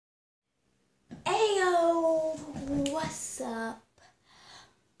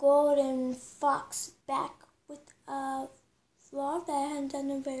Golden Fox back with a vlog that I haven't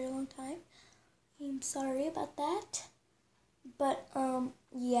done in a very long time. I'm sorry about that. But,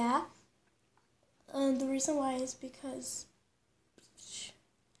 yeah. The reason why is because,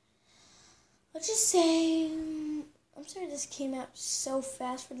 let's just say, I'm sorry this came out so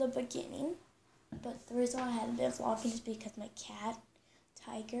fast for the beginning. But the reason why I hadn't been vlogging is because my cat,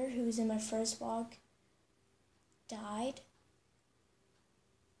 Tiger, who was in my first vlog, died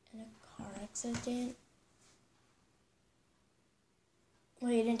in a car accident.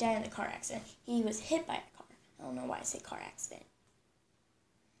 Well, he didn't die in a car accident. He was hit by a car. I don't know why I say car accident.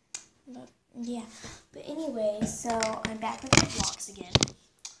 But, yeah. But anyway, so I'm back with my vlogs again.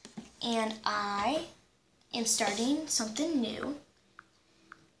 And I am starting something new.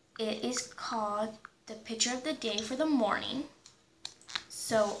 It is called the picture of the day for the morning.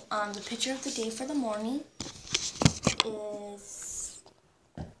 So, the picture of the day for the morning is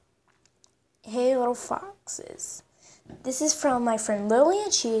Hey Little Foxes. This is from my friend Lily,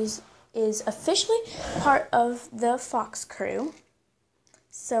 and she is officially part of the Fox crew.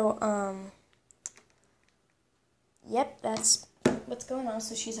 So, yep, that's what's going on.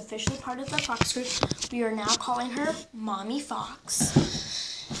 So she's officially part of the Fox crew. We are now calling her Mommy Fox.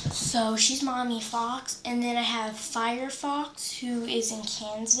 So she's Mommy Fox, and then I have Firefox, who is in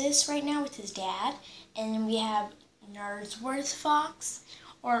Kansas right now with his dad, and then we have Nerdsworth Fox,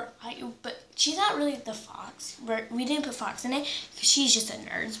 but she's not really the fox. We didn't put Fox in it because she's just a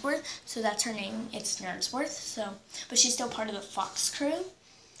Nerdsworth, so that's her name. It's Nerdsworth. So, but she's still part of the Fox crew.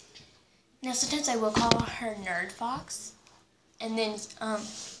 Now sometimes I will call her Nerd Fox, and then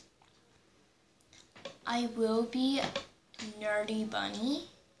I will be Nerdy Bunny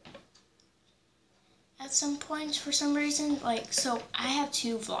at some point for some reason. So I have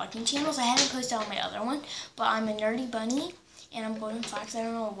 2 vlogging channels. I haven't posted on my other one, but I'm a Nerdy Bunny and I'm Golden Fox. I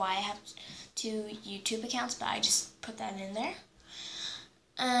don't know why I have 2 YouTube accounts, but I just put that in there.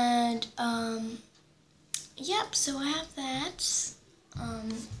 And yep, so I have that. So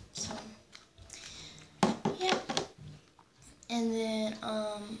yep. And then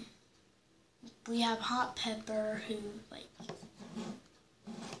we have Hot Pepper, who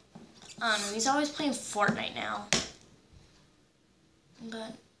I don't know, he's always playing Fortnite now.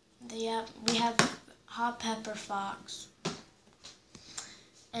 But, yeah, we have Hot Pepper Fox.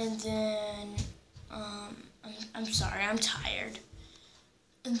 And then, I'm sorry, I'm tired.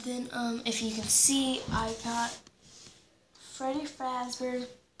 And then, if you can see, I got Freddy Fazbear's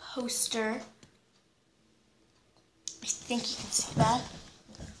poster. I think you can see that.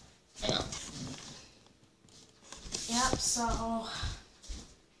 Yeah. Yep,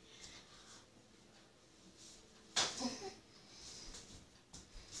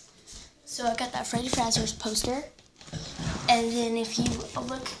 So I got that Freddy Fazbear's poster, and then if you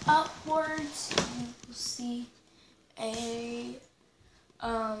look upwards, you will see a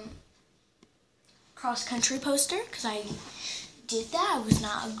cross-country poster, because I did that. I was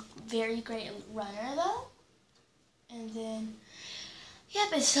not a very great runner, though. And then, yeah,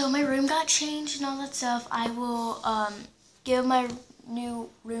 but so my room got changed and all that stuff. I will give my new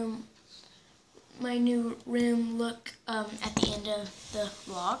room look at the end of the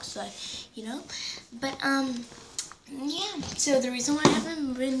vlog, so you know. But yeah, so the reason why I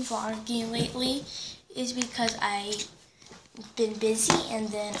haven't been vlogging lately is because I've been busy, and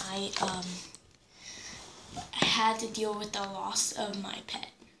then I had to deal with the loss of my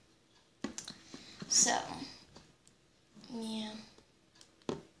pet. So yeah,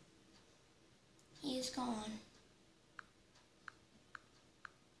 he is gone.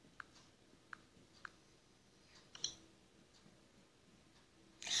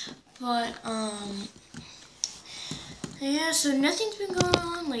 But, yeah, so nothing's been going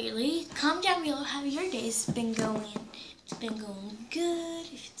on lately. Comment down below how your day's been going. If it's been going good,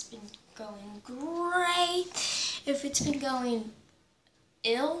 if it's been going great, if it's been going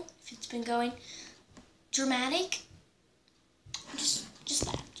ill, if it's been going dramatic. Just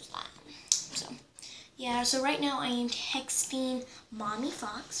that. So, yeah, so right now I am texting Mommy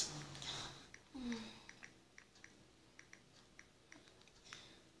Fox.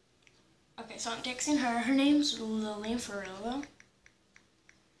 Okay, so I'm texting her. Her name's Lillian Ferrello.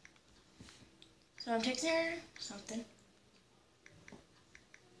 So I'm texting her something.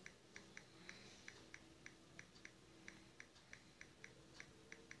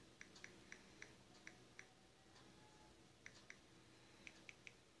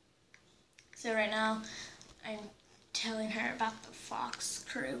 So right now, I'm telling her about the Fox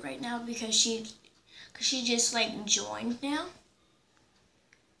crew right now because she just joined now.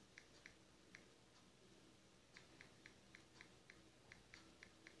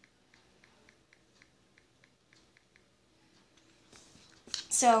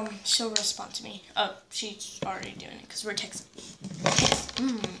 So she'll respond to me. Oh, she's already doing it because we're texting.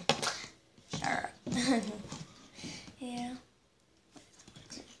 Sure. Yeah.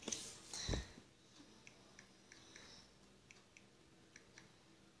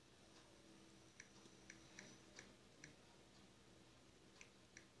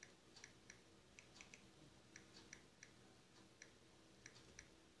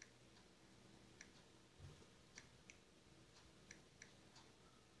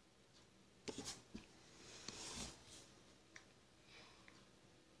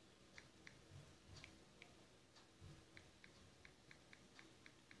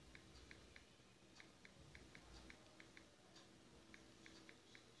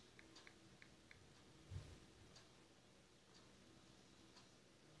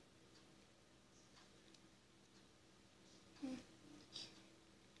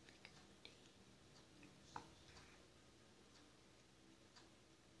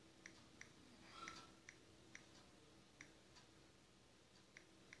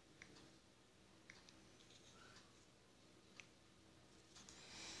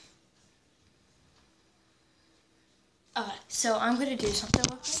 Okay, so I'm gonna do something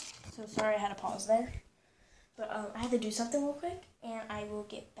real quick. So sorry I had to pause there. But I had to do something real quick, and I will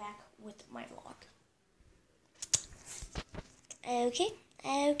get back with my vlog. Okay.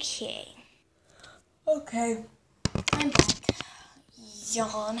 Okay, I'm back.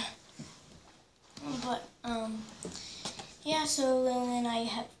 Yawn. But, yeah, so Lily and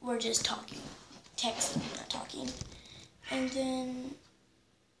I we're just talking. Texting, not talking. And then,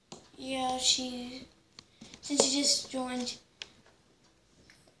 yeah, since she just joined,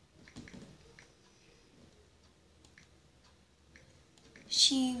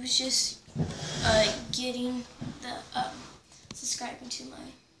 she was just getting the subscribing to my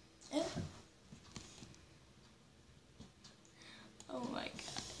oh my god.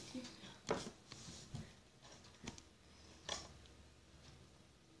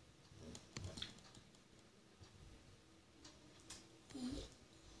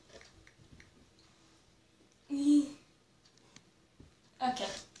 Okay,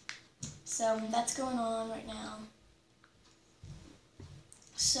 so that's going on right now.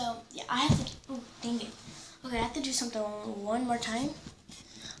 So, yeah, I have to, oh, dang it. Okay, I have to do something one more time.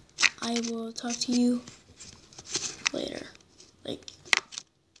 I will talk to you later. Like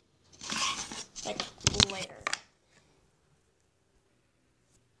later.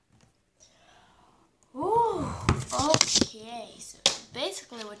 Ooh, okay, so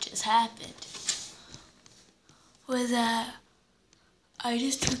basically what just happened was that I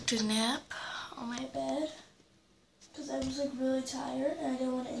just took a nap on my bed because I was like really tired and I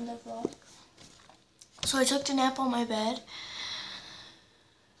didn't want to end the vlog. So I took a nap on my bed.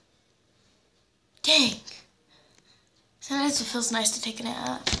 Dang. Sometimes it feels nice to take a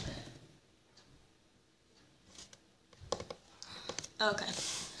nap. Okay.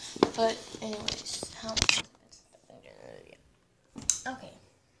 But anyways, how much is it? Okay.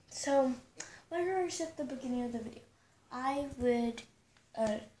 So, like I said at the beginning of the video, I would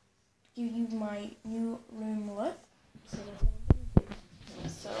give you my new room look. So that's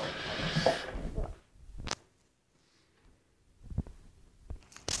what I'm gonna do.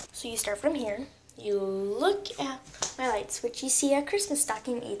 So you start from here. You look at my lights, which you see a Christmas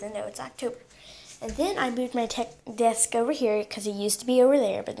stocking, even though it's October. And then I moved my desk over here because it used to be over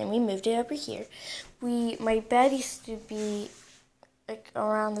there, but then we moved it over here. My bed used to be like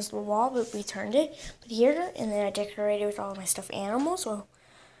around this little wall, but we turned it here, and then I decorated with all of my stuffed animals. So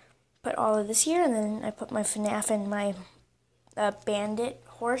put all of this here, and then I put my FNAF and my bandit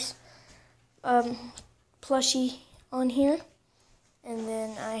horse plushie on here. And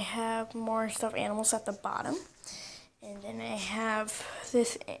then I have more stuffed animals at the bottom. And then I have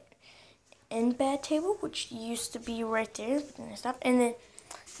this end bed table, which used to be right there, and stuff. And then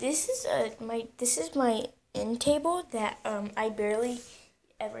this is my end table that I barely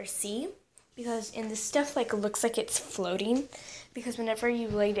ever see, because in this stuff like looks like it's floating, because whenever you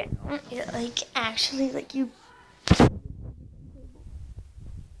lay down, it like actually like you.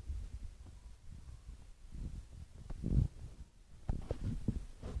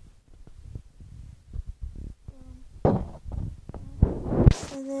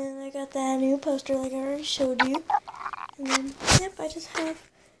 And then I got that new poster like I already showed you. And then, yep,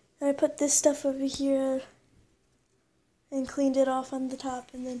 I put this stuff over here and cleaned it off on the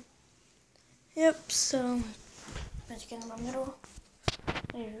top. And then, yep, so let's get in my middle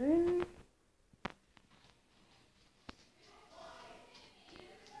room.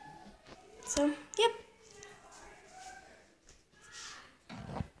 So, yep.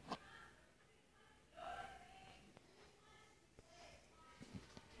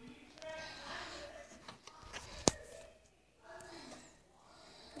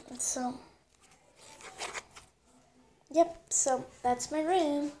 So, yep, so that's my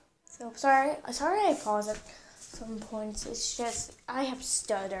room. So, sorry I pause at some points. It's just, I have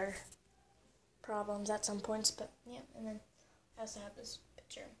stutter problems at some points, but yeah, and then I also have this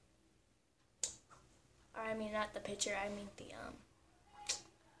picture. Or I mean, not the picture, I mean the,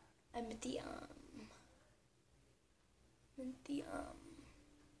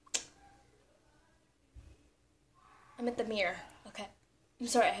 I'm at the mirror. Okay. I'm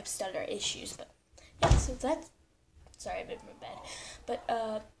sorry, I have stutter issues, but yeah, so that's, sorry, I've been in bed. But,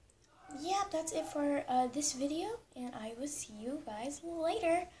 yeah, that's it for this video, and I will see you guys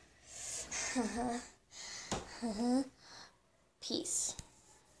later. Peace.